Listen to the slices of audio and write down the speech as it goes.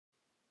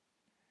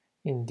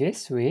In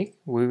this week,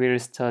 we will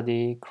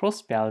study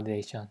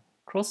cross-validation.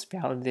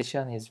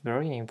 Cross-validation is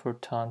very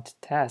important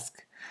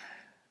task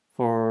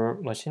for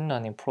machine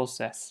learning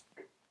process.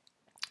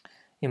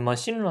 In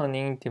machine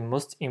learning, the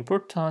most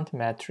important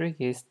metric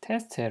is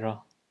test error.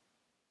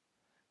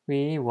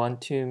 We want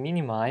to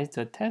minimize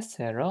the test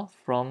error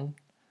from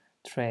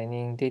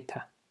training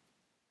data,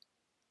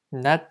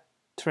 not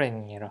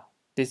training error.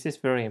 This is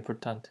very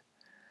important.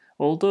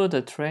 Although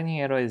the training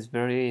error is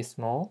very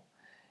small,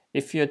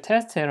 if your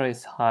test error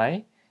is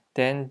high,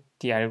 then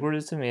the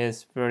algorithm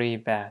is very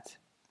bad.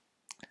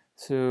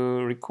 So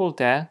recall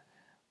that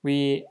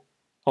we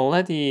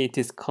already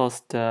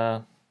discussed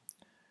the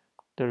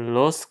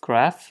loss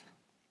graph,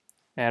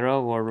 error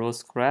or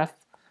loss graph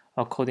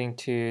according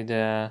to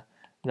the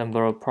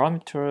number of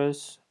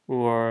parameters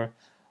or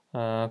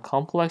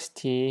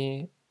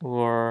complexity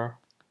or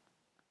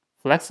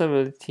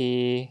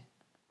flexibility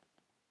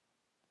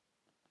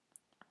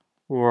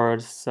or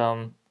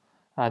some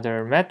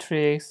other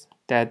metrics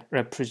that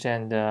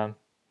represent the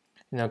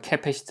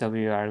capacity of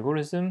your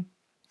algorithm.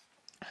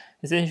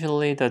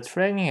 Essentially, the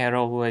training error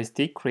always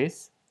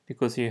decrease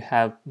because you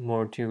have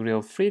more degree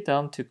of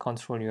freedom to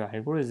control your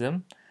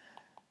algorithm.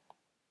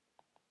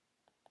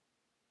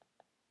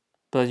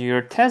 But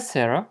your test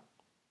error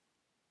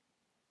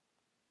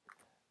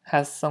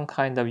has some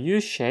kind of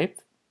U-shape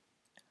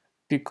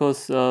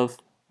because of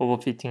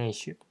overfitting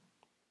issue.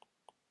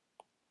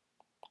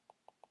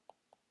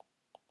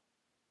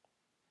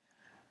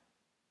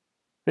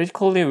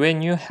 Basically,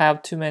 when you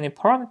have too many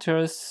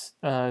parameters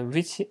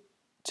which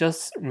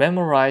just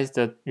memorize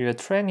your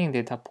training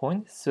data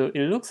point, so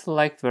it looks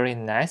like very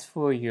nice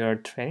for your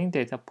training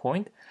data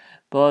point,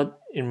 but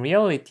in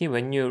reality,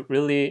 when you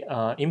really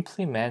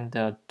implement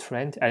the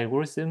trained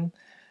algorithm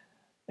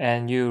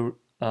and you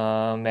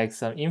make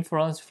some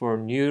inference for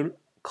new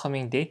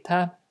coming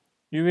data,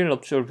 you will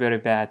observe very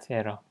bad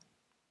error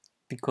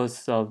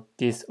because of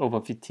this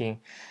overfitting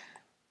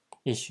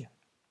issue.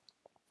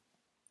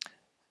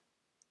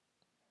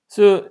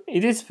 So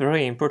it is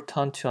very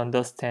important to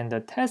understand the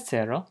test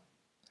error,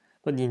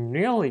 but in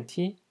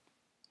reality,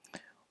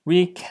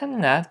 we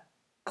cannot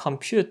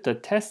compute the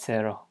test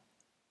error.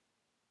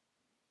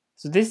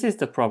 So this is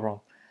the problem.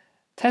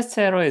 Test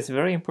error is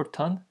very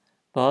important,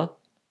 but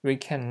we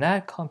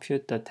cannot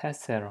compute the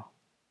test error.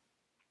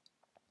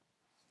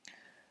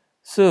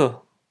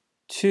 So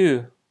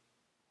to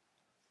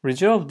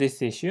resolve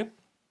this issue,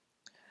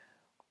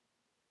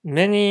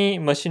 many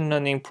machine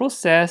learning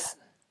processes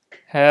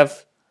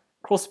have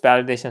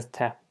cross-validation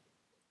step.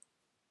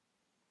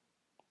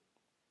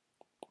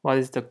 What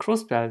is the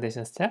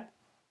cross-validation step?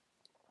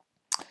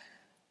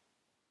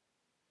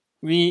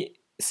 We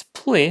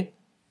split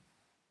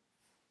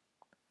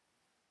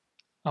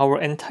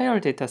our entire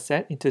data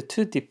set into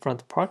two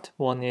different parts.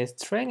 One is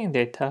training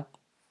data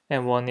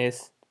and one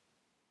is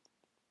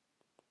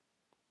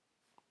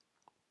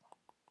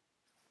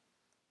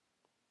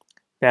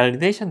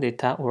validation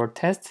data or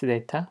test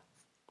data.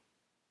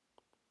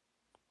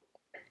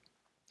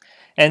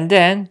 And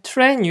then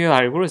train your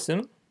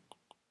algorithm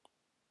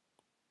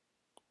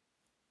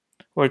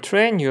or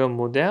train your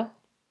model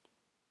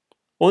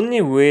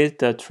only with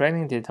the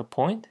training data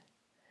point.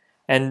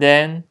 And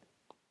then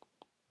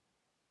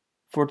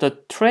for the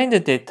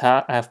trained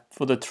data,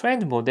 for the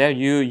trained model,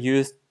 you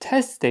use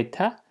test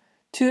data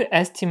to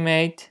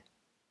estimate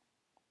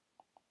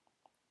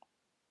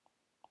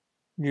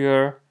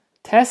your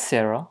test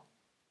error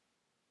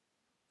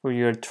for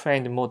your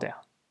trained model.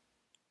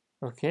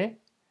 Okay,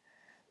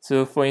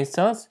 so for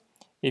instance,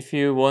 if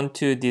you want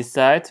to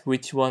decide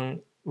which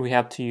one we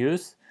have to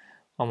use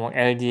among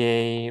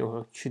LDA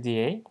or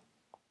QDA,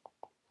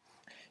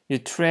 you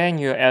train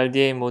your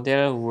LDA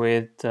model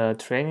with the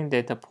training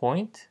data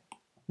point,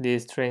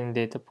 this training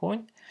data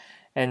point,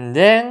 and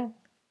then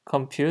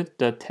compute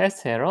the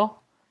test error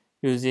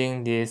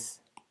using this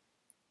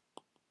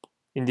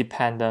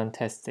independent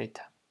test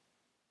data.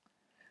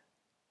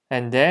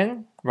 And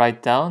then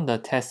write down the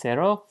test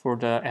error for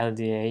the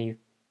LDA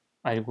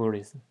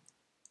algorithm.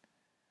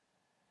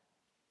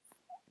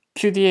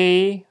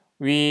 QDA,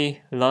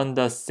 we learn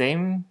the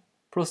same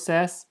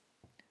process.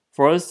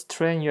 First,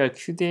 train your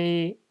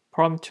QDA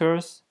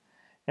parameters,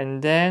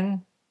 and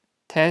then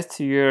test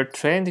your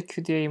trained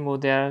QDA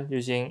model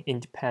using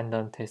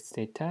independent test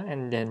data,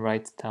 and then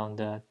write down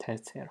the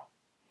test error.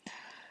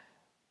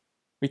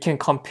 We can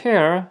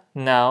compare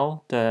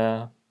now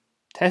the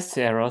test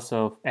errors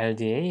of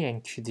LDA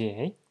and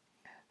QDA.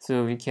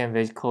 So we can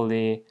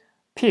basically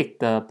pick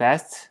the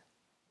best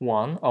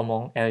one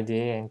among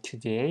LDA and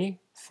QDA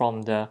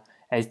from the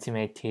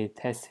estimated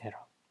test error.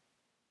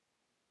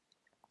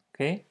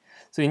 Okay,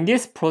 so in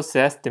this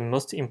process, the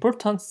most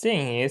important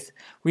thing is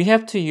we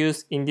have to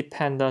use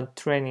independent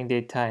training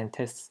data and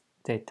test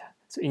data.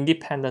 So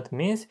independent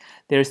means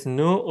there is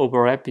no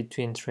overlap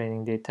between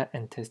training data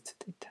and test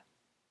data.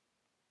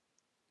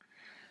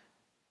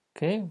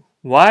 Okay,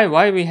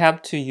 why we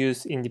have to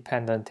use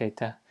independent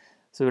data?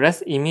 So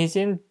let's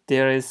imagine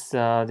there is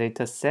a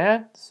data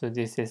set. So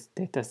this is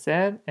data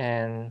set,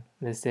 and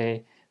let's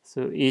say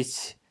so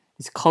each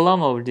each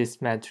column of this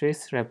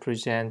matrix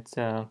represents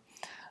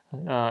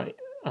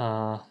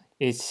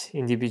each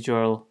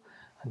individual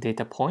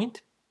data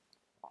point.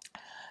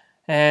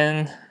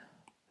 And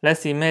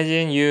let's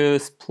imagine you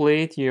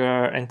split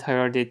your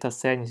entire data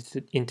set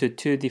into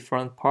two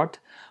different parts.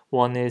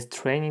 One is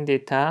training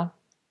data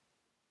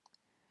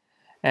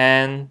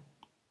and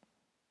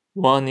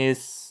one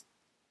is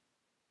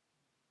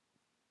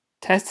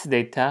test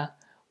data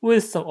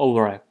with some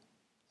overlap.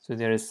 So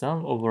there is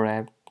some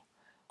overlap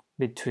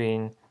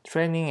between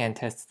training and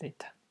test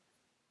data.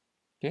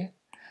 Okay,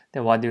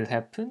 then what will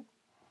happen?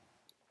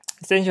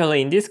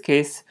 Essentially, in this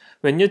case,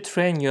 when you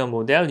train your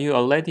model, you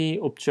already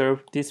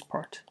observe this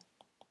part,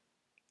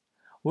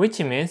 which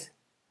means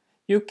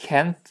you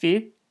can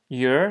fit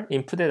your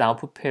input and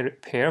output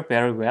pair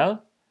very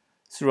well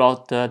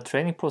throughout the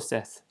training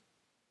process.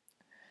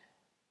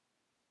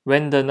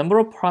 When the number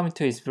of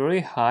parameters is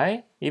very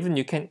high, even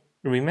you can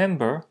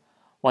remember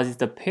what is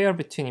the pair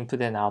between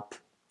input and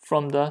output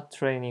from the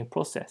training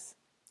process.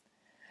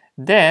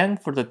 Then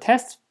for the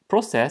test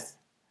process,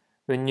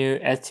 when you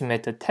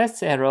estimate the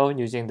test error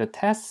using the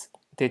test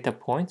data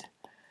point,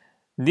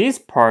 this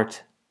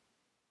part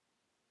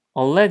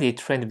already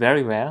trained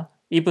very well,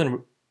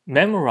 even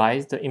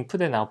memorized the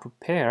input and output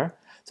pair.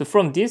 So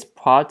from this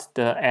part,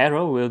 the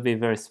error will be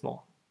very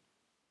small,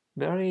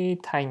 very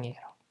tiny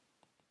error.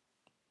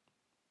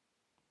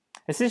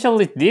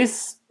 Essentially,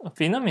 this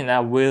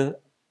phenomena will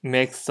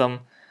make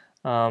some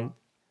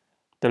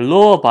the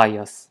lower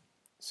bias,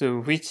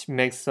 so which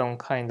makes some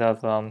kind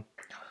of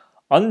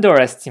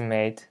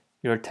underestimate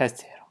your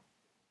test error.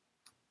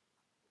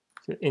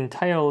 So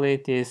entirely,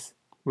 this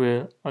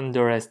will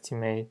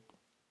underestimate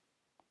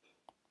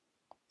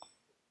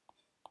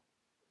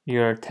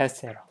your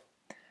test error,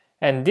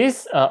 and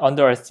this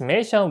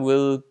underestimation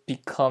will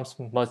become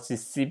much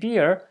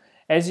severe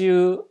as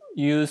you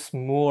use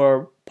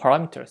more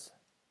parameters.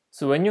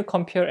 So when you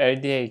compare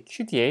LDA,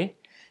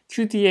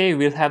 QDA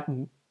will have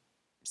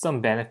some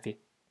benefit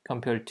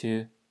compared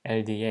to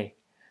LDA.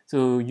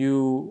 So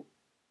you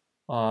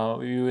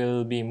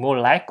will be more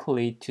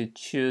likely to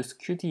choose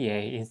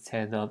QDA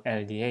instead of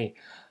LDA.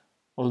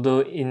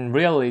 Although in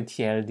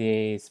reality,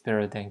 LDA is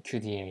better than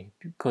QDA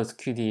because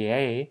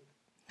QDA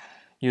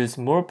use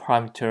more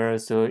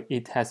parameters, so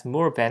it has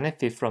more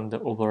benefit from the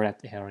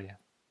overlap area.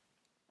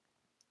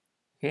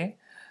 Okay.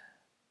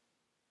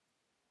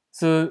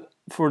 So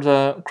for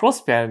the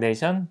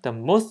cross-validation, the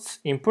most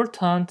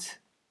important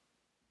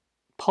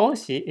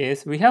policy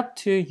is we have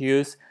to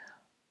use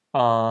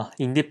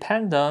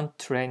independent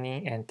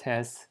training and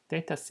test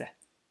dataset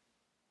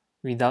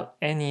without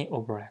any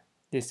overlap.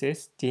 This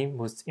is the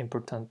most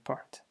important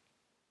part.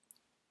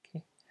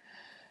 Okay.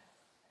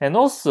 And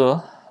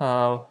also,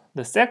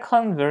 the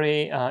second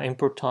very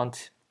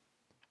important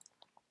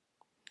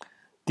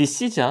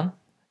decision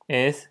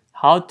is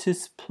how to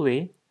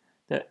split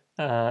the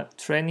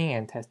training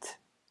and test.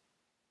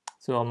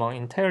 So among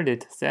entire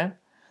dataset,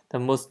 the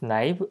most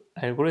naive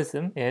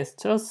algorithm is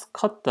just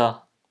cut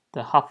the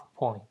half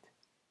point.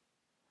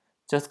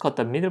 Just cut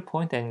the middle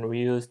point and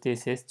reuse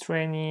this is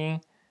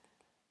training,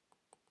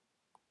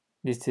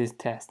 this is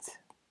test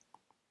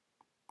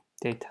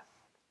data.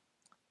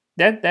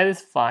 That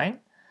is fine,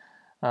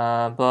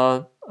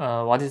 but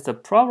what is the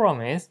problem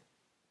is,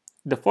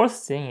 the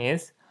first thing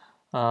is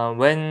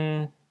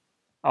when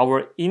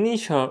our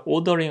initial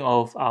ordering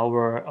of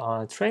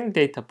our training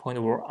data point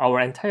or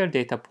our entire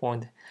data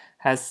point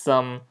has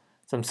some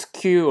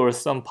skew or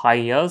some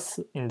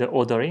bias in the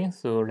ordering.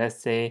 So let's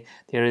say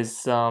there is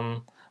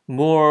some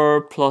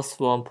more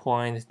 +1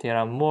 point, there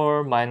are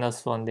more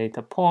 -1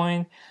 data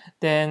point,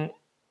 then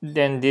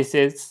this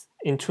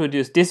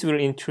will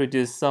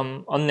introduce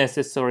some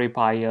unnecessary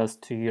bias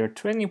to your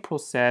training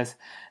process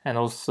and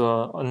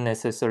also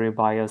unnecessary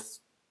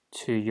bias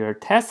to your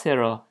test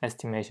error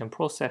estimation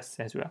process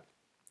as well.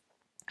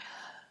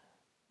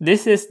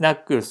 This is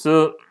not good.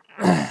 So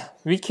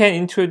we can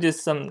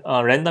introduce some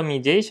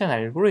randomization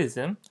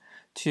algorithm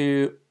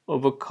to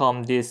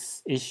overcome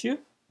this issue.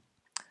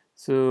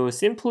 So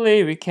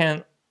simply we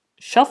can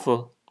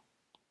shuffle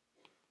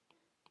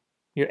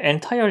your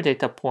entire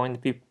data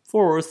point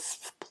before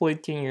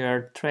splitting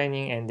your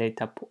training and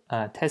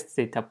test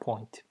data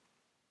point.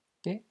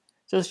 Okay,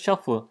 just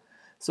shuffle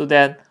so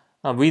that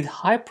with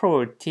high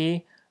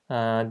probability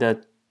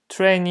the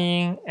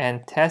training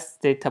and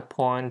test data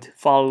point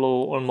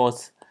follow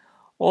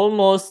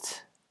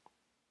almost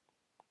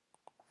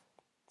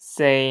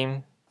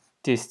same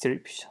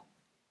distribution.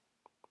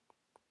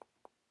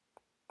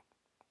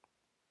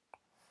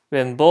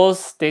 When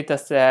both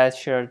datasets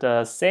share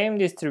the same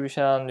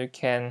distribution, you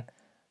can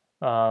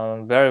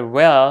very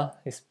well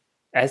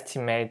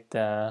estimate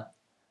the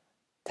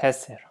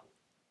test error.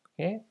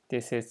 Okay,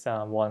 this is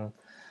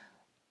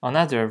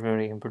another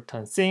very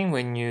important thing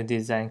when you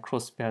design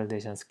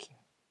cross-validation scheme.